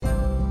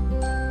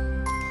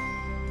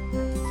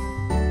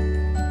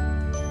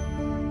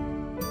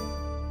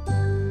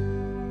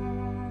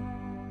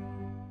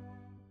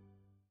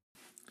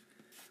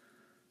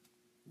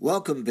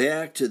Welcome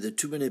back to the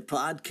 2-Minute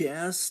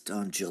Podcast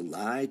on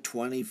July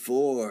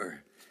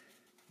 24.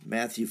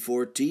 Matthew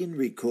 14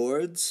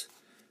 records,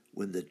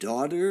 when the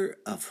daughter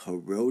of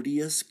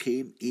Herodias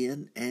came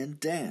in and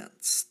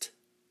danced.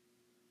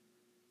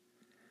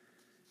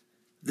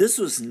 This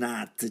was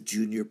not the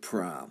junior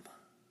prom.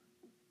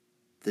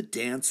 The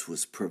dance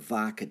was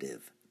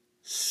provocative,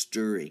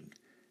 stirring,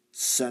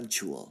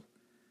 sensual,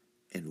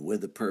 and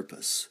with a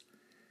purpose.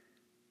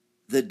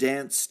 The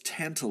dance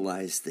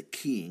tantalized the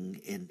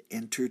king and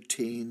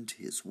entertained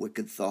his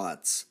wicked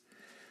thoughts.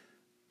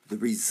 The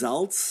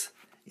results?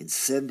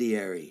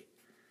 Incendiary.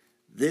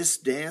 This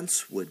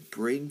dance would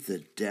bring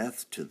the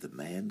death to the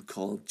man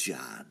called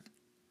John.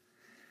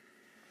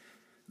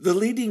 The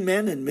leading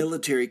men and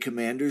military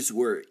commanders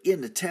were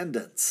in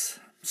attendance.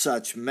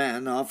 Such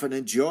men often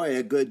enjoy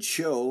a good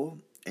show,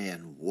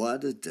 and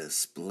what a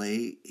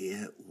display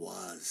it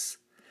was.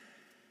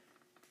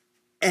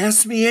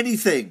 "Ask me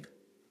anything,"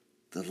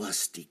 the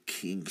lusty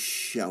king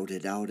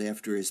shouted out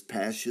after his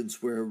passions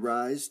were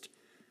aroused.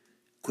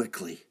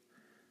 Quickly,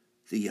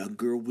 the young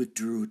girl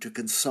withdrew to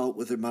consult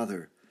with her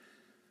mother.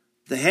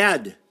 "The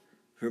head,"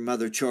 her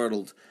mother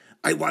chortled.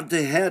 "I want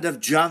the head of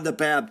John the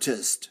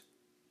Baptist."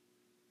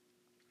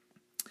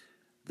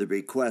 The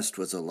request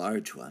was a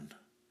large one,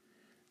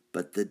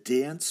 but the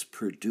dance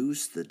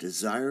produced the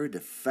desired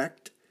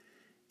effect,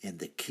 and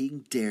the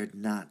king dared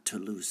not to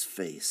lose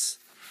face.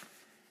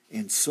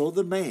 And so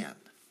the man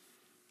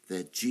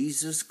that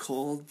Jesus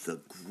called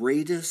the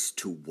greatest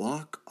to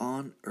walk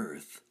on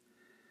earth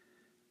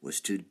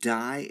was to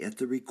die at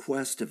the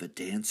request of a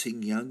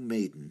dancing young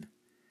maiden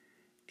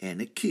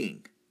and a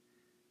king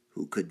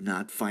who could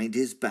not find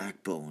his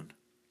backbone.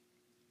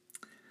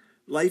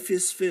 Life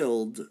is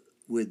filled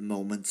with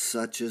moments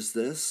such as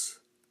this.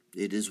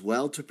 It is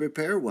well to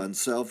prepare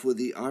oneself with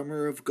the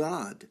armor of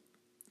God.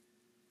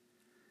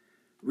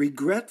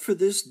 Regret for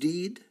this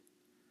deed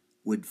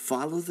would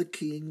follow the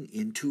king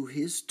into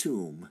his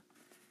tomb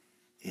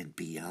and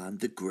beyond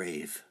the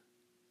grave.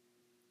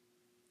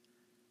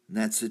 And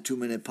that's the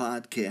 2-Minute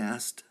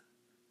Podcast.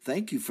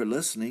 Thank you for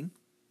listening.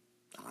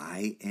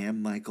 I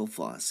am Michael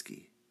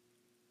Foskey.